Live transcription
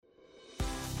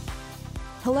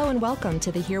Hello and welcome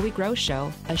to the Here We Grow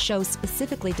Show, a show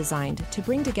specifically designed to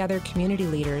bring together community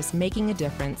leaders making a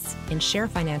difference and share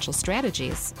financial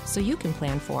strategies so you can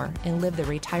plan for and live the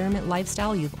retirement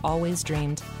lifestyle you've always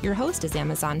dreamed. Your host is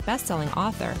Amazon bestselling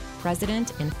author,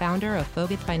 president, and founder of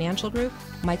Foguth Financial Group,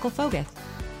 Michael Foguth.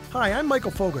 Hi, I'm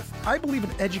Michael Foguth. I believe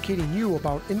in educating you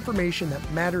about information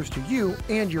that matters to you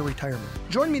and your retirement.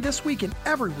 Join me this week and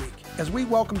every week as we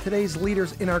welcome today's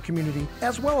leaders in our community,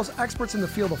 as well as experts in the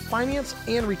field of finance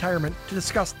and retirement to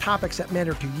discuss topics that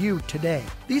matter to you today.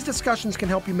 These discussions can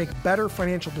help you make better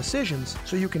financial decisions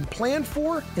so you can plan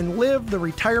for and live the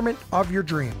retirement of your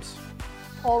dreams.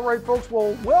 All right, folks,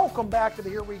 well, welcome back to the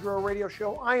Here We Grow radio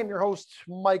show. I am your host,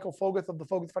 Michael Foguth of the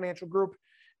Foguth Financial Group.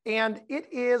 And it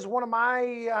is one of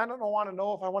my, I don't want to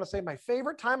know if I want to say my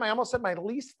favorite time. I almost said my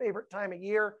least favorite time of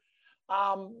year.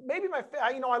 Maybe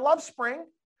I love spring,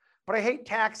 but I hate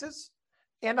taxes.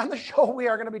 And on the show, we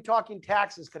are going to be talking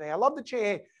taxes today. I love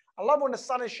I love when the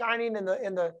sun is shining and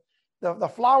the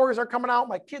flowers are coming out.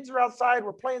 My kids are outside.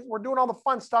 We're playing. We're doing all the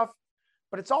fun stuff.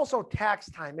 But it's also tax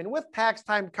time. And with tax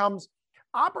time comes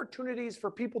opportunities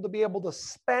for people to be able to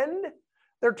spend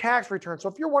their tax return. So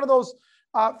if you're one of those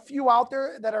few out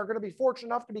there that are going to be fortunate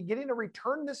enough to be getting a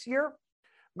return this year,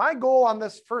 my goal on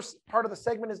this first part of the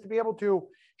segment is to be able to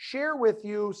share with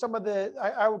you some of the,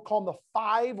 I would call them the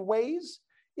 5 ways,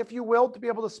 if you will, to be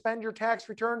able to spend your tax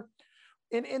return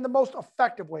in the most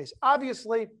effective ways.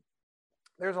 Obviously,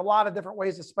 there's a lot of different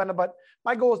ways to spend it, but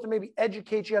my goal is to maybe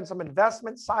educate you on some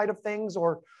investment side of things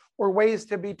or ways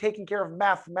to be taken care of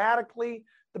mathematically,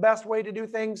 the best way to do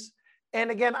things.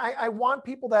 And again, I want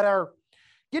people that are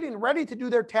getting ready to do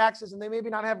their taxes and they maybe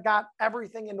not have got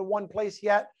everything into one place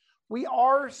yet. We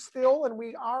are still, and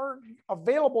we are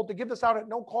available to give this out at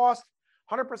no cost,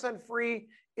 100% free.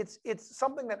 It's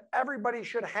something that everybody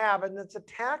should have, and it's a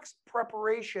tax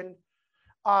preparation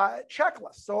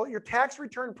checklist. So your tax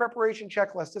return preparation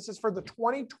checklist, this is for the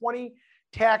 2020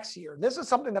 tax year. This is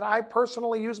something that I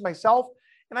personally use myself,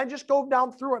 and I just go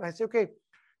down through it and I say, okay,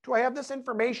 do I have this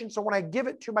information? So when I give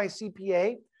it to my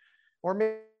CPA, or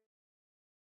maybe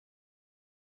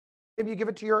you give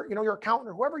it to your accountant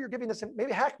or whoever you're giving this,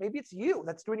 maybe it's you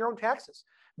that's doing your own taxes.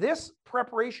 This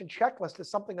preparation checklist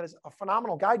is something that is a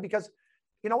phenomenal guide because,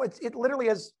 it literally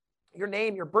is your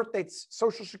name, your birth dates,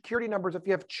 social security numbers, if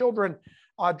you have children,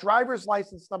 driver's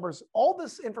license numbers, all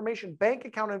this information, bank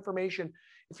account information,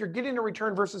 if you're getting a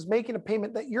return versus making a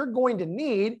payment that you're going to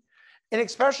need. And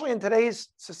especially in today's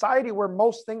society where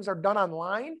most things are done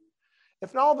online,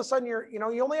 if now all of a sudden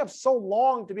you only have so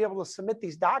long to be able to submit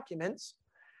these documents,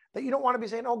 that you don't want to be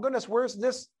saying, oh goodness, where's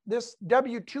this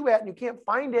W-2 at? And you can't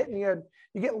find it and you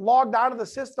get logged out of the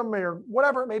system or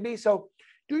whatever it may be. So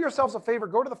do yourselves a favor,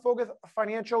 go to the Foguth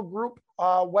Financial Group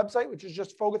website, which is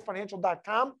just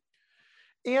foguthfinancial.com,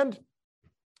 and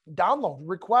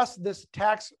request this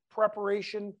tax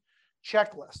preparation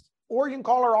checklist. Or you can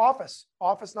call our office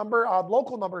number,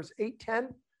 local number is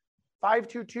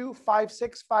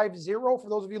 810-522-5650. For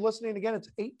those of you listening, again, it's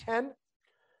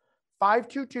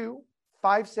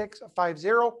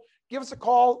 810-522-5650. Give us a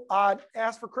call.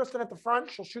 Ask for Kristen at the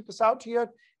front. She'll shoot this out to you.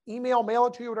 Email, mail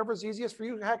it to you, whatever is easiest for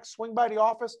you. Heck, swing by the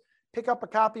office, pick up a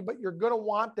copy, but you're going to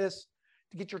want this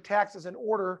to get your taxes in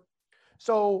order.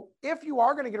 So if you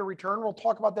are going to get a return, we'll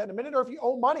talk about that in a minute, or if you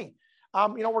owe money.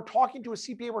 We're talking to a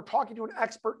CPA, we're talking to an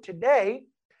expert today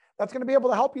that's going to be able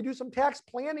to help you do some tax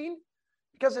planning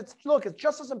because it's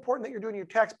just as important that you're doing your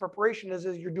tax preparation as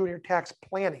you're doing your tax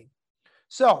planning.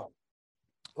 So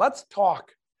let's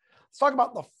talk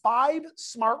about the 5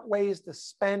 smart ways to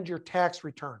spend your tax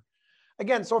return.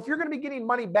 Again, so if you're going to be getting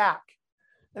money back,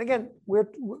 and again,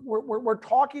 we're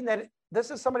talking that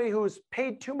this is somebody who's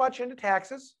paid too much into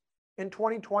taxes in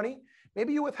 2020.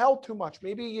 Maybe you withheld too much.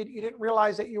 Maybe you didn't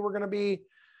realize that you were going to be,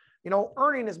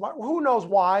 earning as much. Who knows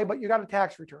why, but you got a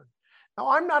tax return. Now,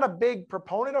 I'm not a big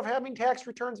proponent of having tax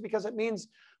returns because it means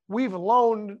we've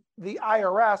loaned the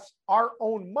IRS our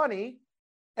own money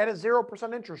at a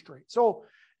 0% interest rate. So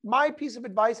my piece of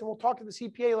advice, and we'll talk to the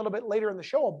CPA a little bit later in the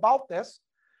show about this,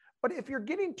 but if you're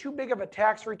getting too big of a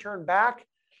tax return back,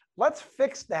 let's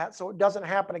fix that so it doesn't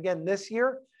happen again this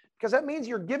year, because that means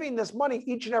you're giving this money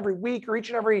each and every week or each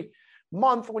and every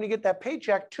month when you get that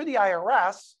paycheck to the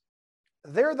IRS.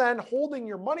 They're then holding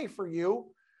your money for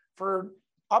you for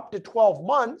up to 12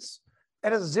 months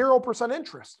at a 0%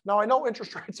 interest. Now, I know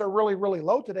interest rates are really, really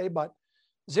low today, but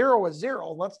 0 is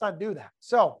 0. Let's not do that.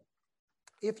 So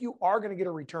if you are going to get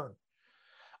a return,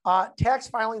 tax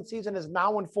filing season is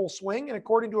now in full swing. And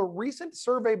according to a recent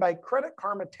survey by Credit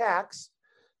Karma Tax,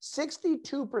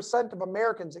 62% of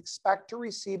Americans expect to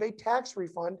receive a tax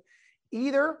refund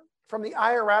either from the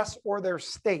IRS or their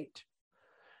state.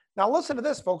 Now listen to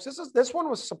this, folks. This one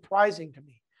was surprising to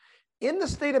me. In the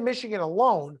state of Michigan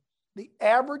alone, the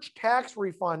average tax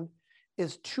refund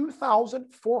is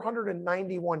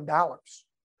 $2,491.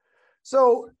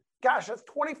 So, gosh, that's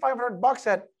 $2,500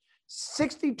 that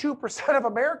 62% of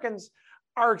Americans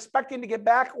are expecting to get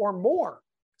back or more.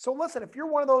 So listen, if you're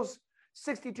one of those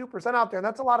 62% out there, and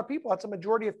that's a lot of people, that's a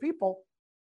majority of people,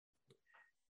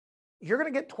 you're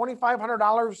going to get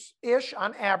 $2,500-ish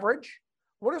on average.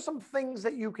 What are some things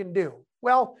that you can do?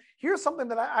 Well, here's something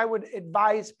that I would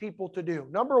advise people to do.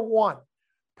 Number one,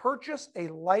 purchase a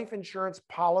life insurance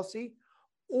policy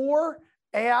or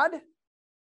add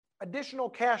additional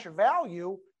cash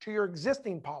value to your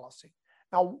existing policy.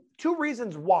 Now, two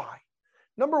reasons why.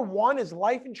 Number one is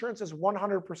life insurance is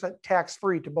 100%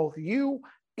 tax-free to both you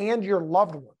and your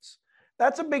loved ones.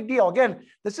 That's a big deal. Again,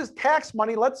 this is tax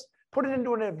money. Let's put it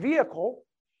into a vehicle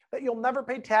that you'll never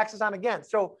pay taxes on again.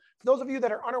 So for those of you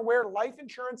that are unaware, life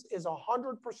insurance is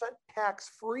 100%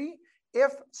 tax-free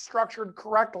if structured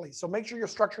correctly. So make sure you're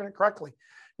structuring it correctly.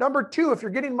 Number two, if you're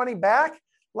getting money back,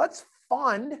 let's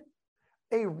fund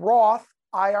a Roth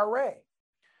IRA.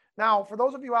 Now, for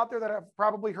those of you out there that have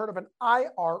probably heard of an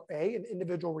IRA, an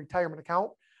individual retirement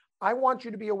account, I want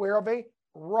you to be aware of a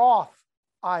Roth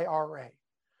IRA.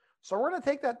 So we're going to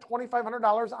take that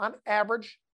 $2,500 on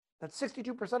average that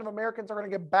 62% of Americans are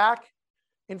going to get back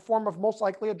in form of most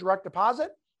likely a direct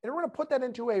deposit. And we're going to put that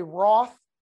into a Roth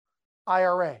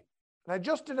IRA. And I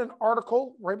just did an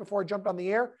article right before I jumped on the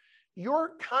air.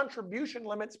 Your contribution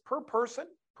limits per person,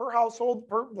 per household,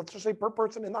 let's just say per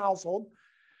person in the household,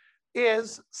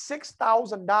 is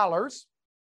 $6,000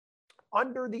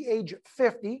 under the age of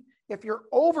 50. If you're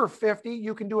over 50,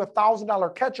 you can do a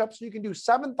 $1,000 catch-up, so you can do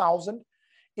 $7,000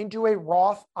 into a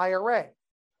Roth IRA.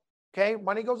 Okay,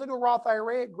 money goes into a Roth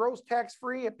IRA, it grows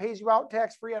tax-free, it pays you out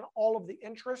tax-free on all of the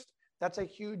interest. That's a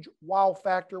huge wow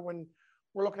factor when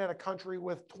we're looking at a country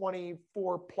with $24+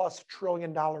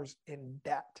 trillion in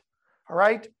debt. All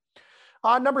right.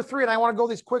 Number three, and I want to go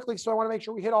these quickly, so I want to make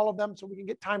sure we hit all of them so we can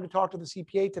get time to talk to the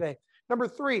CPA today. Number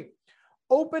three,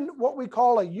 open what we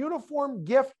call a Uniform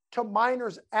Gift to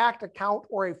Minors Act account,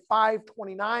 or a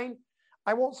 529.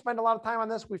 I won't spend a lot of time on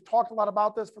this. We've talked a lot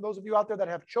about this. For those of you out there that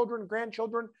have children,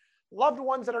 grandchildren, loved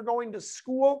ones that are going to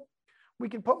school, we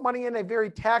can put money in a very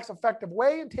tax-effective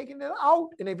way and taking it out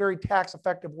in a very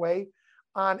tax-effective way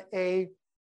on a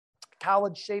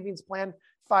college savings plan,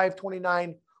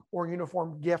 529, or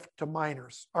uniform gift to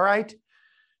minors. All right.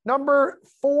 Number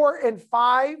 4 and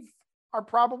 5 are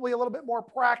probably a little bit more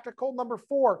practical. Number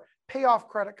 4, pay off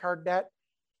credit card debt.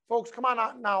 Folks, come on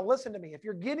out now. Listen to me. If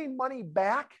you're getting money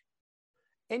back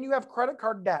and you have credit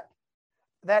card debt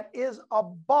that is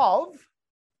above,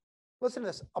 listen to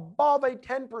this, above a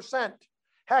 10%,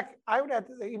 heck, I would have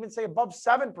to even say above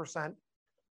 7%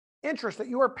 interest that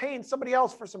you are paying somebody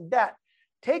else for some debt,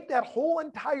 take that whole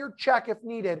entire check if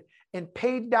needed and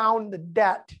pay down the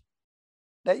debt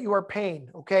that you are paying,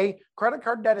 okay? Credit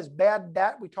card debt is bad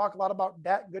debt. We talk a lot about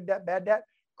debt, good debt, bad debt.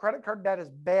 Credit card debt is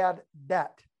bad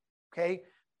debt, okay?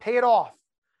 Pay it off,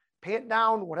 pay it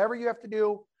down, whatever you have to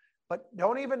do, but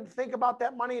don't even think about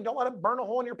that money and don't let it burn a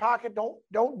hole in your pocket.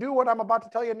 Don't do what I'm about to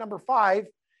tell you in number 5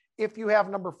 if you have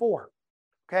number 4,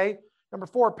 okay? Number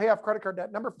 4, pay off credit card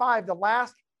debt. Number 5, the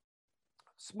last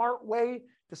smart way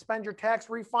to spend your tax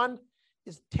refund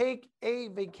is take a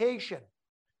vacation.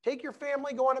 Take your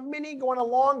family, go on a mini, go on a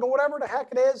long, go whatever the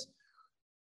heck it is.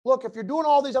 Look, if you're doing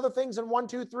all these other things in 1,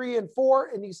 2, 3, and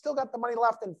 4, and you still got the money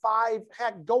left in 5,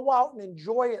 heck, go out and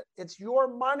enjoy it. It's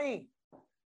your money.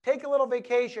 Take a little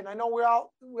vacation. I know we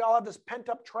all have this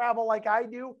pent-up travel like I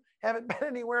do. Haven't been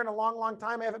anywhere in a long, long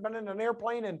time. I haven't been in an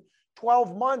airplane in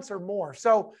 12 months or more.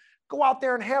 So go out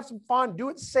there and have some fun. Do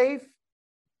it safe,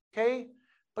 okay?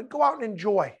 But go out and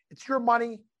enjoy. It's your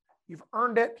money. You've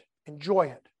earned it. Enjoy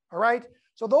it, all right?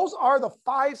 So those are the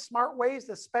 5 smart ways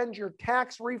to spend your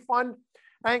tax refund.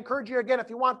 I encourage you, again, if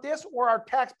you want this or our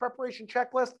tax preparation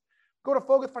checklist, go to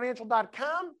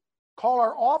foguthfinancial.com, call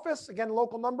our office, again,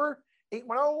 local number,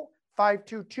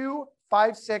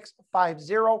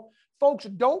 810-522-5650. Folks,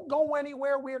 don't go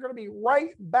anywhere. We are going to be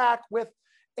right back with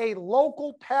a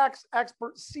local tax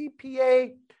expert,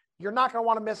 CPA. You're not going to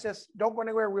want to miss this. Don't go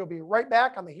anywhere. We'll be right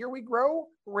back on the Here We Grow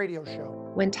radio show.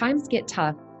 When times get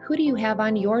tough, who do you have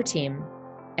on your team?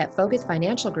 At Foguth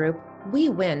Financial Group, we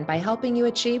win by helping you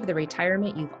achieve the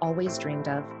retirement you've always dreamed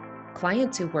of.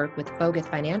 Clients who work with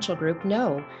Foguth Financial Group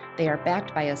know they are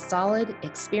backed by a solid,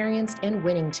 experienced, and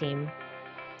winning team.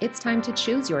 It's time to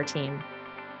choose your team.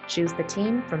 Choose the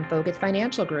team from Foguth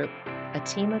Financial Group, a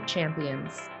team of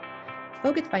champions.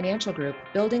 Foguth Financial Group,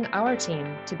 building our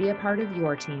team to be a part of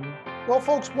your team. Well,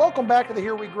 folks, welcome back to the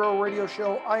Here We Grow radio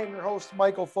show. I am your host,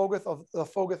 Michael Foguth of the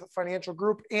Foguth Financial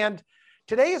Group. And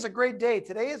today is a great day.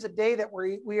 Today is a day that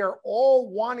we are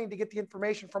all wanting to get the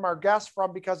information from our guests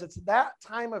from, because it's that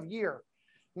time of year.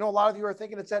 You know, a lot of you are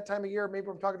thinking it's that time of year. Maybe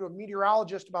I'm talking to a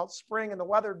meteorologist about spring and the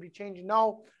weather would be changing.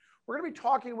 No, we're going to be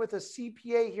talking with a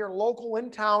CPA here local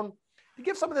in town to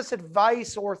give some of this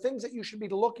advice or things that you should be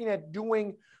looking at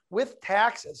doing with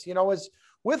taxes. You know, as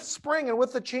with spring and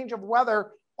with the change of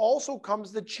weather also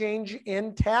comes the change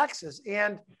in taxes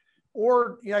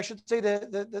or I should say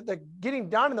the getting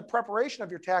done in the preparation of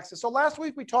your taxes. So last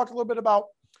week we talked a little bit about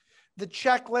the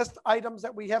checklist items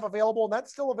that we have available, and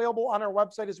that's still available on our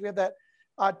website as we have that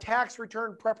tax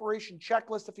return preparation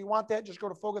checklist. If you want that, just go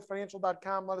to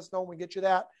foguthfinancial.com. Let us know when we get you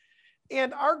that.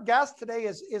 And our guest today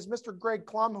is Mr. Greg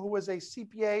Klum, who is a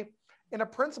CPA and a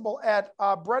principal at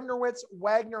Brednerwitz,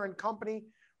 Wagner and Company,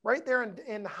 right there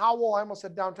in Howell. I almost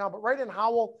said downtown, but right in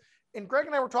Howell. And Greg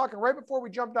and I were talking right before we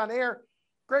jumped on air.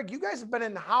 Greg, you guys have been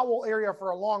in the Howell area for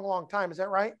a long, long time. Is that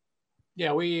right?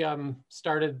 Yeah, we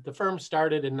the firm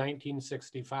started in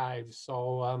 1965.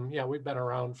 So yeah, we've been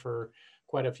around for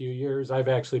quite a few years. I've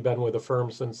actually been with the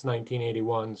firm since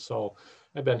 1981. So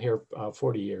I've been here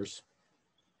 40 years.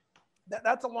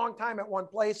 That's a long time at one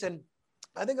place. And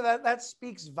I think that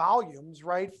speaks volumes,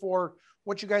 right, for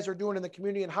what you guys are doing in the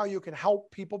community and how you can help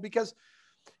people. Because,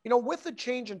 you know, with the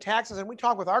change in taxes, and we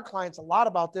talk with our clients a lot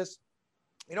about this,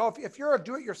 you know, if you're a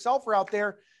do-it-yourselfer out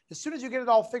there, as soon as you get it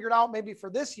all figured out, maybe for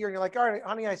this year, and you're like, all right,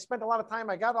 honey, I spent a lot of time,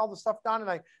 I got all the stuff done, and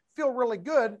I feel really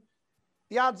good.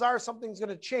 The odds are something's going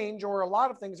to change, or a lot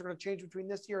of things are going to change between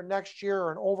this year and next year,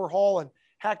 or an overhaul. And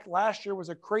heck, last year was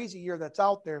a crazy year that's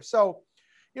out there. So,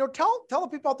 you know, tell the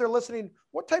people out there listening,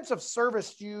 what types of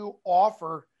service do you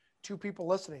offer to people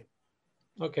listening?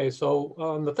 Okay, so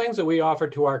the things that we offer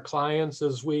to our clients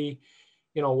is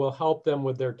we'll help them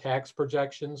with their tax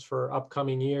projections for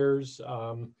upcoming years.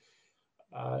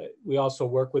 We also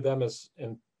work with them as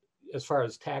far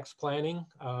as tax planning.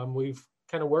 We've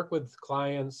kind of worked with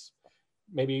clients,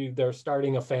 maybe they're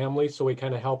starting a family, so we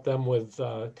kind of help them with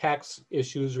tax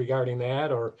issues regarding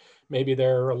that, or maybe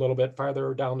they're a little bit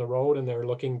farther down the road and they're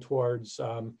looking towards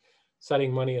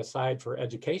setting money aside for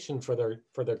education for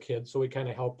their kids. So we kind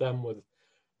of help them with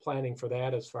planning for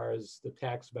that as far as the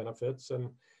tax benefits. And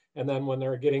then when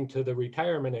they're getting to the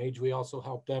retirement age, we also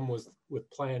help them with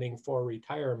planning for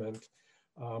retirement.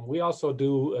 We also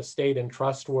do estate and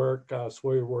trust work. So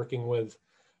we're working with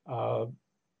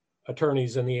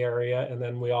attorneys in the area. And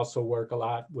then we also work a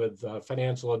lot with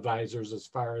financial advisors as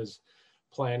far as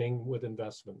planning with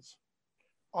investments.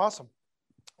 Awesome.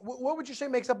 What would you say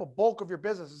makes up a bulk of your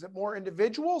business? Is it more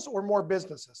individuals or more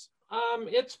businesses?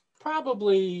 It's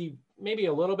probably maybe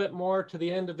a little bit more to the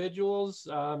individuals,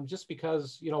 just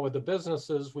because, you know, with the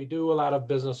businesses, we do a lot of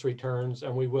business returns,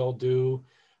 and we will do,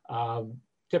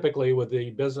 typically with the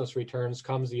business returns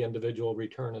comes the individual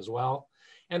return as well.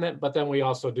 But then we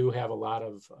also do have a lot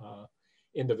of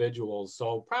individuals.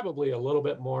 So probably a little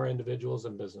bit more individuals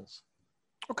than business.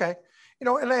 Okay. You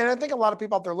know, and I think a lot of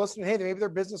people out there listening, hey, maybe they're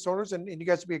business owners and you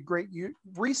guys would be a great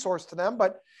resource to them,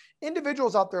 but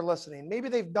individuals out there listening, maybe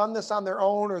they've done this on their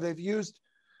own, or they've used,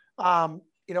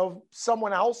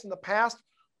 someone else in the past.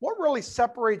 What really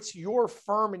separates your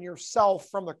firm and yourself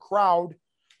from the crowd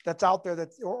that's out there,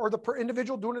 or the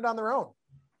individual doing it on their own?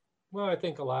 Well, I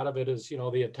think a lot of it is, you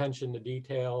know, the attention to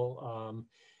detail.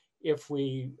 If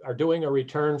we are doing a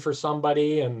return for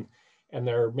somebody and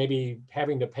they're maybe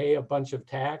having to pay a bunch of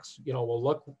tax, you know, we'll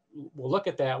look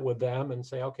at that with them and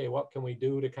say, okay, what can we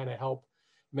do to kind of help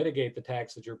mitigate the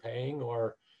tax that you're paying?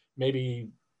 Or maybe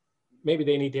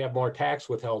they need to have more tax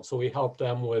withheld. So we help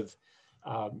them with,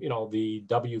 the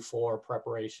W-4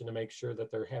 preparation to make sure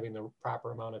that they're having the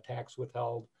proper amount of tax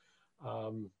withheld.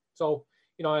 So,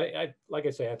 you know, I like I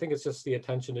say, I think it's just the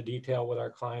attention to detail with our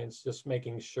clients, just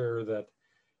making sure that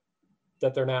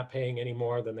they're not paying any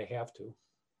more than they have to.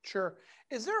 Sure.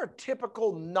 Is there a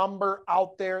typical number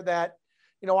out there that,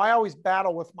 you know, I always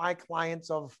battle with my clients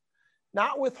of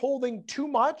not withholding too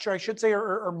much, or I should say,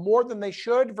 or more than they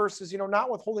should, versus, you know,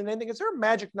 not withholding anything? Is there a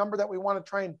magic number that we want to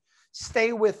try and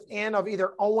stay within of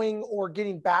either owing or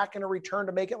getting back in a return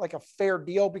to make it like a fair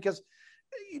deal? Because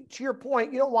to your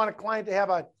point, you don't want a client to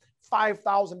have a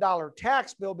 $5,000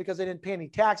 tax bill because they didn't pay any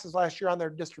taxes last year on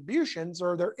their distributions,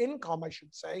 or their income, I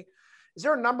should say. Is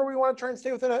there a number we want to try and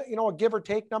stay within, a give or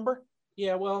take number?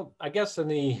 Yeah, well, I guess in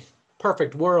the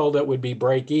perfect world, it would be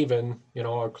break even, you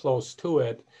know, or close to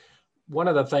it. One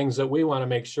of the things that we want to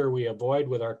make sure we avoid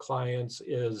with our clients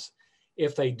is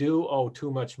if they do owe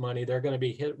too much money, they're going to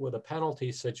be hit with a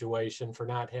penalty situation for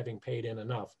not having paid in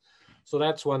enough. So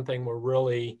that's one thing we're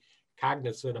really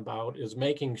cognizant about, is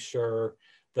making sure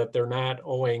that they're not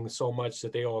owing so much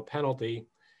that they owe a penalty.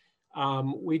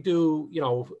 We do,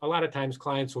 a lot of times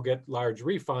clients will get large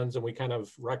refunds, and we kind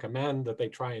of recommend that they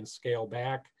try and scale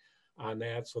back on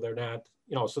that, so they're not,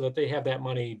 so that they have that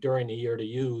money during the year to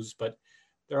use. But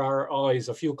there are always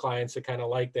a few clients that kind of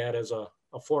like that as a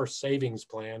forced savings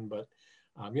plan. But,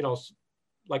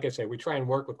 like I say, we try and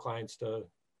work with clients to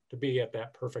be at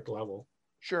that perfect level.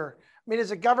 Sure. I mean, is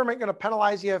the government going to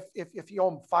penalize you if you owe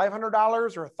them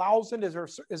 $500 or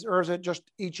 $1,000? Or is it just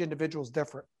each individual is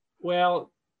different?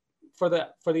 Well, for the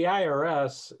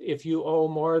IRS, if you owe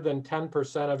more than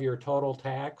 10% of your total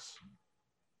tax,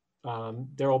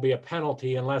 there will be a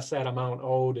penalty unless that amount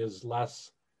owed is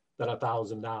less than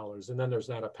 $1,000, and then there's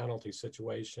not a penalty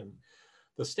situation.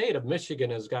 The state of Michigan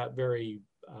has got very,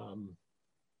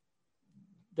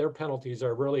 their penalties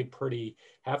are really pretty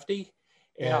hefty,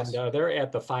 and yes. They're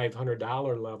at the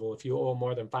 $500 level. If you owe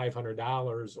more than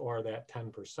 $500 or that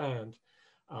 10%,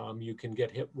 you can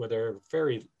get hit with their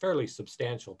fairly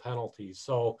substantial penalties.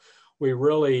 So we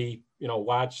really,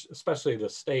 watch, especially the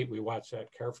state, we watch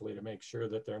that carefully to make sure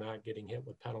that they're not getting hit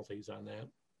with penalties on that.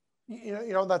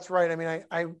 That's right. I mean,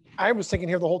 I was thinking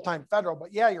here the whole time federal,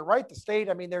 but yeah, you're right. The state,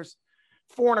 I mean, there's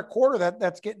 4.25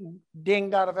 that's getting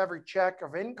dinged out of every check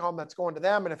of income that's going to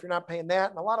them. And if you're not paying that,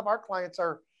 and a lot of our clients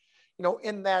are,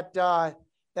 in that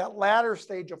latter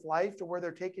stage of life to where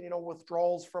they're taking,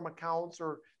 withdrawals from accounts,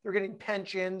 or they're getting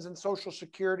pensions and Social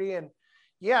Security. And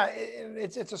yeah,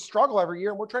 it's a struggle every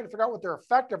year. And we're trying to figure out what their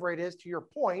effective rate is, to your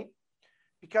point,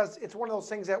 because it's one of those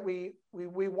things that we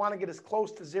want to get as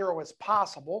close to zero as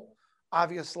possible,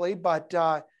 obviously. But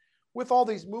with all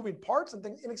these moving parts and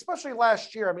things, and especially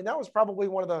last year, I mean, that was probably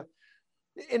one of the,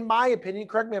 in my opinion,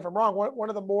 correct me if I'm wrong, one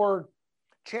of the more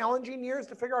challenging years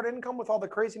to figure out income, with all the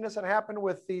craziness that happened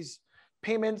with these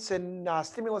payments and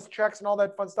stimulus checks and all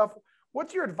that fun stuff.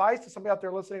 What's your advice to somebody out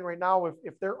there listening right now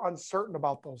if they're uncertain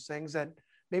about those things and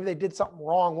maybe they did something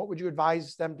wrong? What would you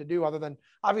advise them to do, other than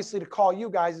obviously to call you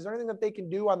guys? Is there anything that they can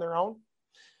do on their own?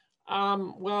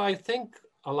 Well, I think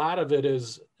a lot of it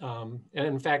is, and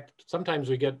in fact, sometimes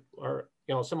we get,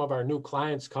 some of our new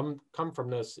clients come from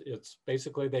this. It's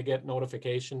basically they get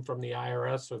notification from the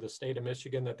IRS or the state of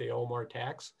Michigan that they owe more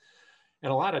tax.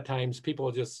 And a lot of times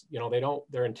people just,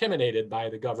 they're intimidated by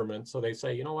the government. So they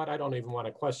say, you know what, I don't even want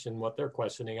to question what they're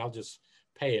questioning. I'll just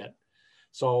pay it.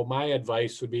 So my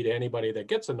advice would be to anybody that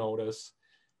gets a notice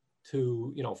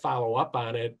to, follow up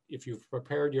on it. If you've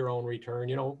prepared your own return,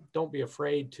 don't be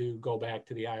afraid to go back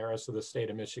to the IRS or the state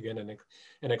of Michigan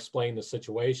and explain the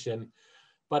situation.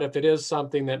 But if it is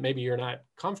something that maybe you're not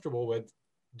comfortable with,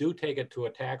 do take it to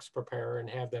a tax preparer and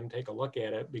have them take a look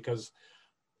at it, because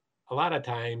a lot of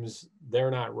times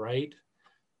they're not right.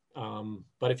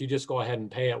 But if you just go ahead and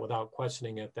pay it without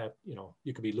questioning it, that,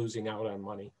 you could be losing out on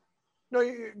money. No,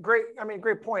 great. I mean,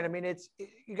 great point. I mean,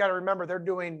 you got to remember they're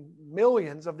doing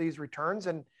millions of these returns,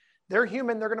 and they're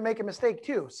human. They're going to make a mistake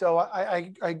too. So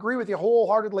I agree with you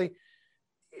wholeheartedly.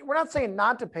 We're not saying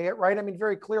not to pay it, right? I mean,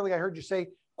 very clearly, I heard you say,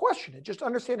 question it. Just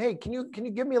understand, hey, can you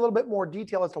give me a little bit more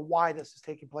detail as to why this is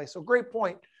taking place? So great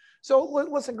point. So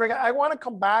listen, Greg, I want to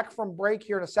come back from break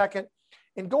here in a second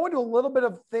and go into a little bit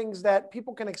of things that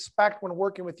people can expect when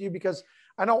working with you, because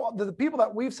I know the people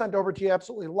that we've sent over to you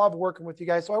absolutely love working with you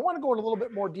guys. So I want to go into a little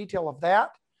bit more detail of that.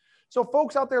 So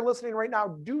folks out there listening right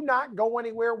now, do not go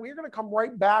anywhere. We're going to come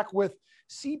right back with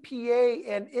CPA,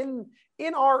 and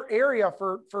in our area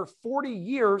for 40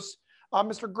 years,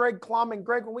 Mr. Greg Klum. And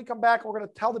Greg, when we come back, we're going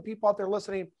to tell the people out there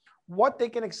listening what they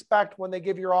can expect when they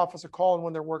give your office a call and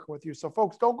when they're working with you. So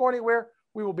folks, don't go anywhere.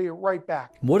 We will be right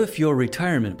back. What if your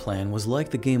retirement plan was like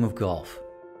the game of golf?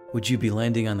 Would you be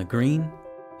landing on the green,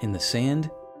 in the sand,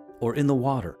 or in the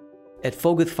water? At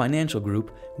Foguth Financial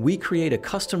Group, we create a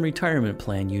custom retirement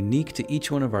plan unique to each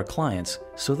one of our clients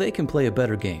so they can play a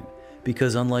better game.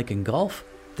 Because unlike in golf,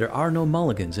 there are no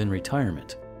mulligans in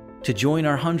retirement. To join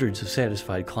our hundreds of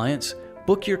satisfied clients,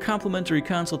 book your complimentary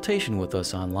consultation with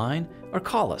us online or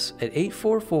call us at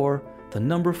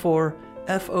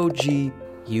 844-4-FOGUTH.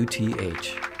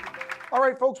 All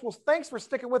right, folks. Well, thanks for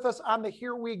sticking with us on the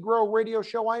Here We Grow radio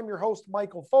show. I am your host,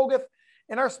 Michael Foguth,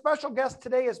 and our special guest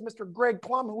today is Mr. Greg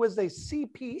Klum, who is a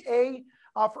CPA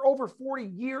for over 40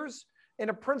 years and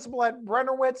a principal at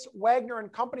Brennerwitz, Wagner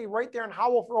and Company right there in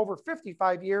Howell for over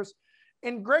 55 years.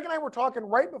 And Greg and I were talking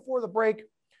right before the break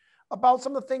about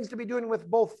some of the things to be doing with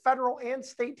both federal and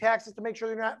state taxes to make sure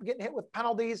you're not getting hit with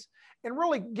penalties, and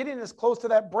really getting as close to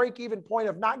that break-even point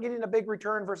of not getting a big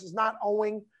return versus not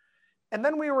owing. And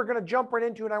then we were going to jump right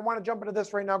into, and I want to jump into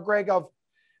this right now, Greg, of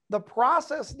the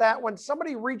process that when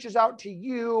somebody reaches out to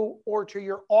you or to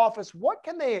your office, what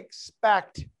can they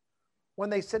expect when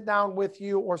they sit down with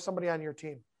you or somebody on your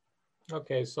team?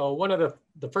 Okay, so one of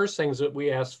the first things that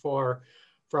we ask for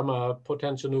from a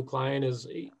potential new client is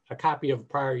a copy of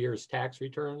prior year's tax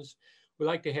returns. We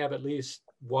like to have at least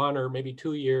 1 or maybe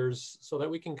 2 years so that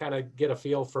we can kind of get a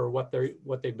feel for what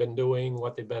they've been doing,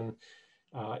 what they've been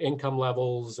income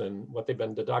levels and what they've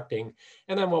been deducting.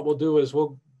 And then what we'll do is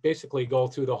we'll basically go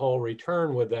through the whole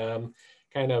return with them,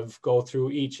 kind of go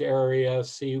through each area,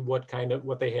 see what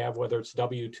they have, whether it's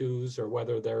W-2s or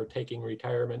whether they're taking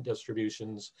retirement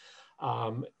distributions.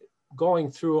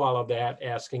 Going through all of that,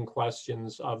 asking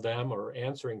questions of them or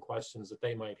answering questions that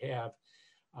they might have,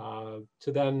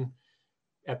 to then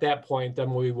at that point,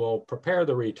 then we will prepare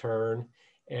the return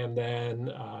and then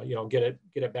get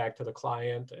it back to the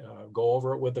client, go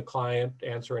over it with the client,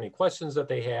 answer any questions that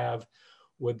they have,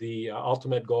 with the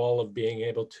ultimate goal of being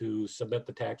able to submit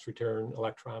the tax return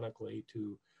electronically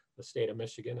to the state of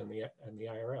Michigan and the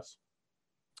IRS.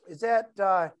 Is that,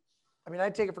 I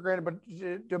take it for granted, but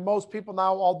do most people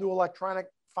now all do electronic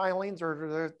filings,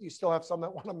 or do you still have some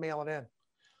that want to mail it in?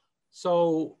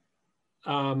 So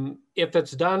if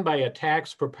it's done by a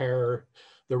tax preparer,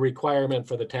 the requirement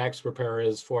for the tax preparer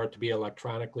is for it to be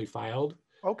electronically filed.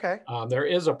 Okay. There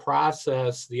is a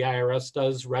process. The IRS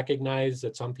does recognize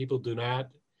that some people do not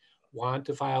want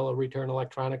to file a return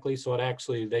electronically. So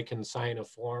they can sign a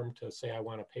form to say, I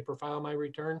want to paper file my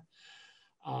return.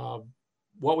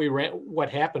 What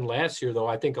happened last year, though,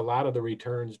 I think a lot of the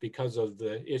returns, because of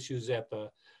the issues at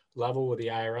the level with the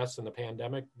IRS and the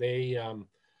pandemic,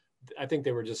 I think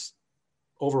they were just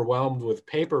overwhelmed with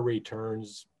paper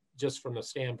returns, just from the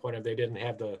standpoint of they didn't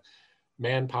have the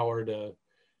manpower to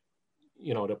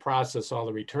process all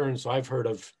the returns. So I've heard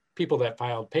of people that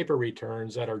filed paper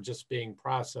returns that are just being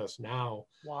processed now.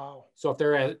 Wow. So if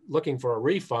they're looking for a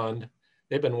refund,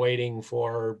 they've been waiting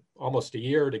for almost a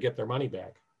year to get their money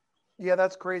back. Yeah,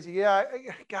 that's crazy. Yeah,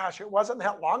 gosh, it wasn't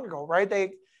that long ago, right?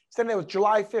 They said it was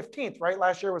July 15th, right?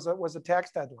 Last year was a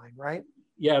tax deadline, right?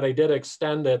 Yeah, they did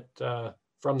extend it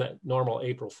from the normal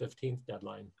April 15th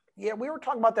deadline. Yeah, we were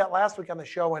talking about that last week on the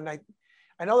show, and I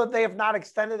know that they have not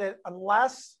extended it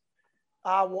unless,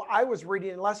 I was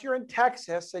reading, unless you're in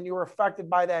Texas and you were affected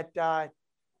by that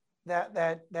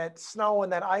snow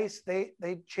and that ice,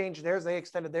 they changed theirs. They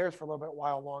extended theirs for a little bit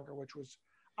while longer, which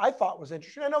I thought was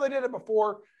interesting. I know they did it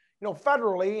before,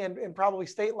 federally and probably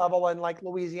state level, and like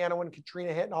Louisiana when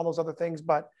Katrina hit and all those other things.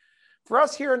 But for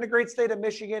us here in the great state of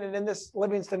Michigan and in this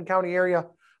Livingston County area,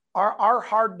 our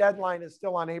hard deadline is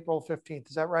still on April 15th.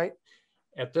 Is that right?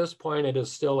 At this point, it is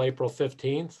still April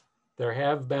 15th. There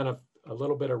have been a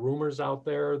little bit of rumors out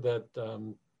there that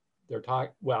they're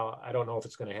talking, well, I don't know if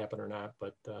it's going to happen or not,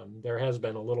 but there has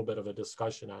been a little bit of a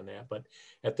discussion on that. But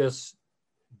at this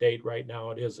date right now,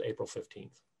 it is April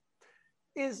 15th.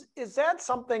 Is that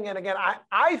something, and again,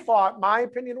 I thought, my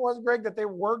opinion was, Greg, that they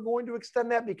were going to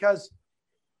extend that because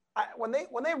when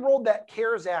they rolled that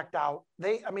CARES Act out,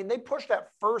 they pushed that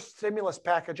first stimulus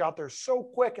package out there so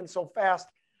quick and so fast.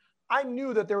 I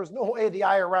knew that there was no way the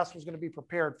IRS was going to be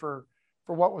prepared for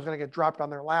what was going to get dropped on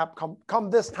their lap come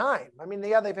this time.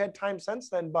 They've had time since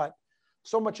then, but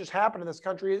so much has happened in this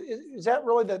country. Is that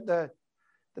really the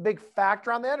big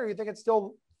factor on that, or you think it's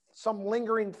still some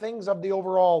lingering things of the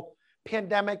overall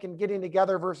pandemic and getting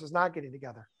together versus not getting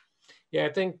together? Yeah, I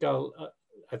think the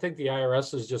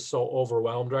IRS is just so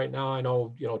overwhelmed right now. I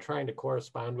know, trying to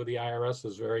correspond with the IRS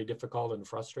is very difficult and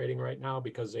frustrating right now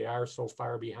because they are so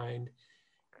far behind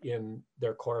in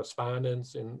their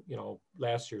correspondence in,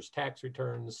 last year's tax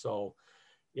returns. So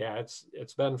yeah,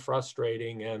 it's been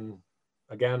frustrating. And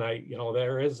again,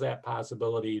 there is that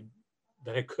possibility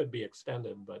that it could be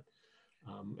extended, but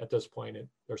at this point,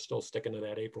 they're still sticking to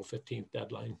that April 15th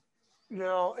deadline.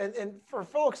 And for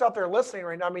folks out there listening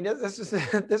right now, this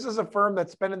is a firm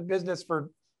that's been in business for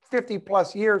 50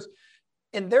 plus years,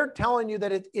 and they're telling you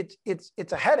that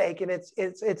it's a headache and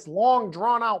it's long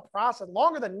drawn out process,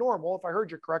 longer than normal, if I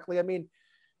heard you correctly.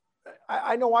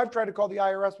 I know I've tried to call the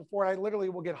IRS before, and I literally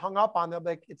will get hung up on them.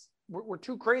 Like, we're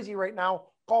too crazy right now.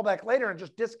 Call back later, and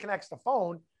just disconnects the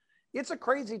phone. It's a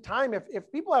crazy time. If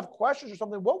people have questions or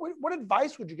something, what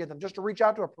advice would you give them? Just to reach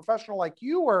out to a professional like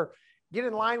you, or get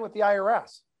in line with the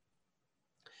IRS?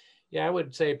 Yeah, I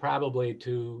would say probably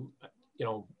to,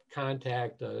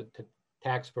 contact a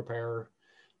tax preparer.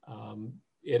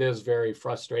 It is very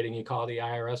frustrating. You call the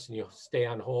IRS and you stay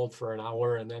on hold for an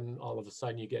hour, and then all of a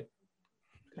sudden you get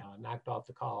knocked off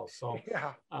the call. So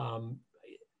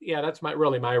yeah, that's my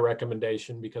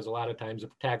recommendation, because a lot of times the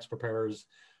tax preparers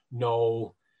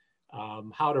know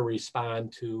how to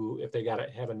respond to if they got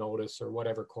to have a notice or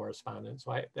whatever correspondence.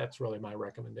 So that's really my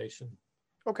recommendation.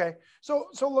 Okay. So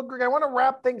look, Greg, I want to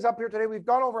wrap things up here today. We've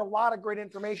gone over a lot of great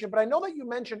information, but I know that you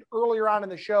mentioned earlier on in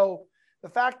the show the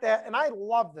fact that, and I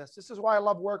love this, this is why I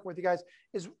love working with you guys,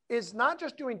 is not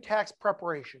just doing tax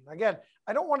preparation. Again,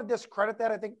 I don't want to discredit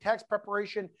that. I think tax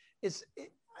preparation is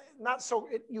not so,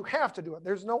 you have to do it.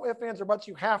 There's no ifs, ands, or buts.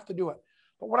 You have to do it.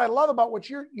 But what I love about what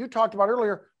you talked about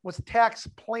earlier was tax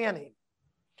planning.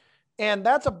 And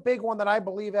that's a big one that I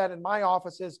believe at in my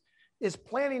office is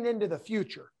planning into the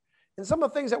future. And some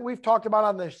of the things that we've talked about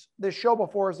on this show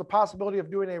before is the possibility of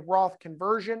doing a Roth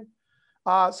conversion,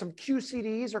 some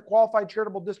QCDs or qualified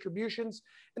charitable distributions,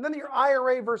 and then your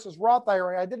IRA versus Roth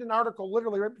IRA. I did an article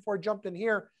literally right before I jumped in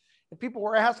here, and people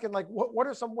were asking like, what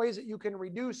are some ways that you can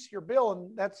reduce your bill?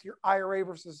 And that's your IRA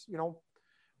versus,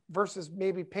 versus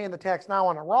maybe paying the tax now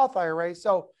on a Roth IRA.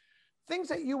 So things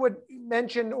that you would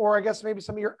mention, or I guess maybe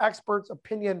some of your experts'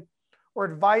 opinion or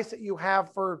advice that you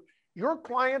have for your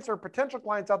clients or potential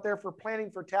clients out there for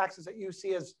planning for taxes that you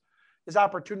see as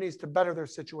opportunities to better their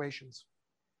situations.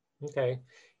 Okay.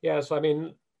 Yeah. So,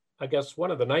 I guess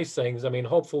one of the nice things,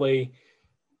 hopefully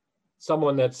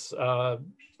someone that's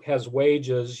has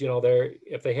wages,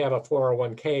 if they have a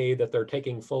 401k, that they're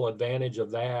taking full advantage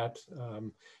of that,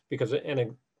 because,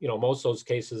 most of those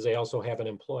cases, they also have an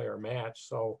employer match.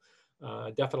 So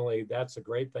definitely that's a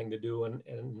great thing to do.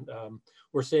 And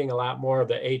we're seeing a lot more of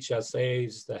the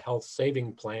HSAs, the health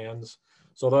saving plans.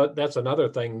 So that's another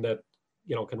thing that,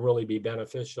 can really be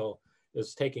beneficial,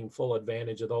 is taking full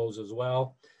advantage of those as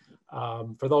well.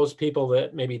 For those people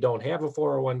that maybe don't have a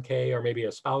 401k, or maybe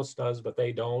a spouse does, but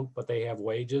they don't, but they have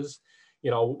wages,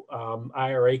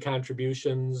 IRA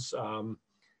contributions,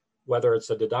 whether it's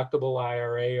a deductible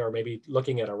IRA or maybe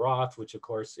looking at a Roth, which of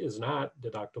course is not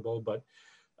deductible, but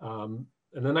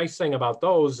and the nice thing about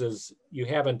those is you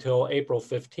have until April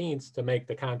 15th to make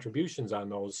the contributions on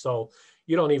those. So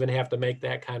you don't even have to make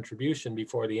that contribution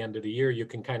before the end of the year. You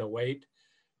can kind of wait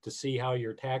to see how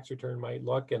your tax return might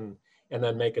look and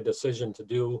then make a decision to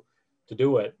do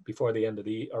it before the end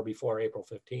of before April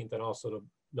 15th, and also to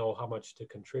know how much to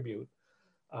contribute.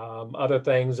 Other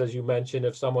things, as you mentioned,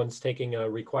 if someone's taking a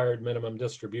required minimum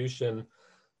distribution,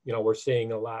 we're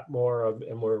seeing a lot more of,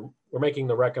 and we're making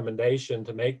the recommendation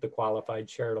to make the qualified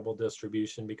charitable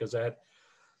distribution, because that,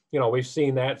 we've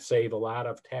seen that save a lot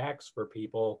of tax for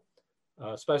people,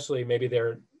 especially maybe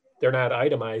they're not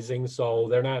itemizing, so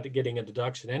they're not getting a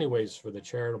deduction anyways for the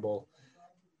charitable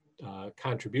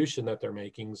contribution that they're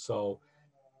making. So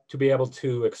to be able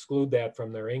to exclude that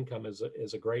from their income is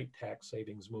a great tax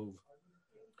savings move.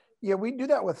 Yeah, we do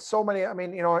that with so many.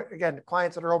 Again,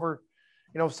 clients that are over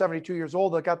 72 years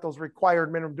old that got those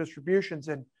required minimum distributions.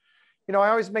 And, I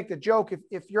always make the joke,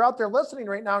 if you're out there listening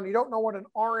right now and you don't know what an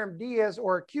RMD is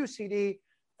or a QCD,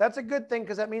 that's a good thing,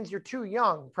 because that means you're too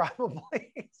young,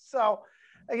 probably. So,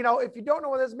 if you don't know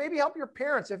what it is, maybe help your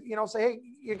parents. If, say, hey,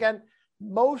 again,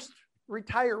 most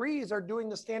retirees are doing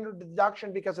the standard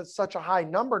deduction because it's such a high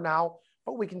number now,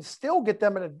 but we can still get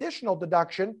them an additional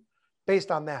deduction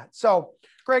based on that. So,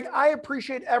 Greg, I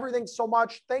appreciate everything so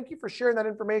much. Thank you for sharing that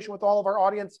information with all of our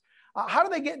audience. How do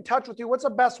they get in touch with you? What's the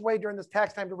best way during this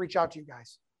tax time to reach out to you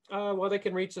guys? Well, they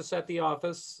can reach us at the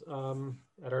office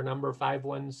at our number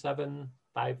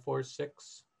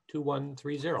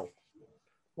 517-546-2130.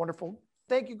 Wonderful.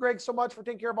 Thank you, Greg, so much for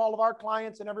taking care of all of our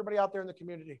clients and everybody out there in the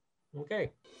community.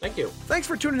 Okay, thank you. Thanks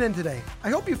for tuning in today. I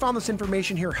hope you found this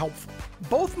information here helpful.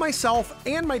 Both myself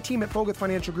and my team at Foguth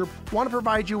Financial Group want to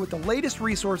provide you with the latest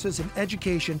resources and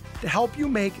education to help you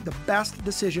make the best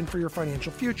decision for your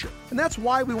financial future. And that's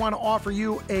why we want to offer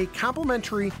you a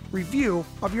complimentary review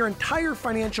of your entire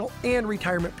financial and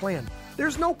retirement plan.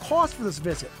 There's no cost for this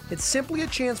visit. It's simply a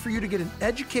chance for you to get an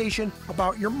education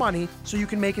about your money so you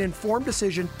can make an informed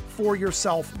decision for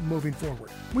yourself moving forward.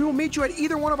 We will meet you at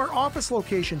either one of our office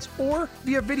locations or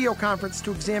via video conference to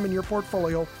examine your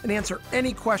portfolio and answer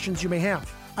any questions you may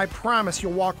have. I promise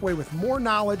you'll walk away with more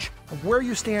knowledge of where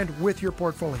you stand with your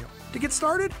portfolio. To get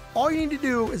started, all you need to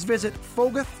do is visit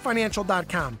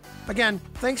foguthfinancial.com. Again,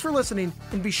 thanks for listening,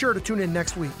 and be sure to tune in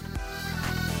next week.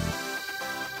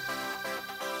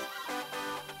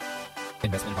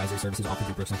 Investment advisory services offered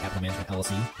through Brooks Capital Management,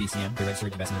 LLC, BCM, the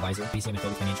registered investment advisor. BCM and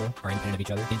Foguth Financial are independent of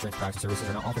each other. Insurance products and services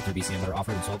are not offered through BCM, but are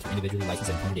offered and sold through individually licensed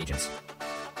and appointed agents.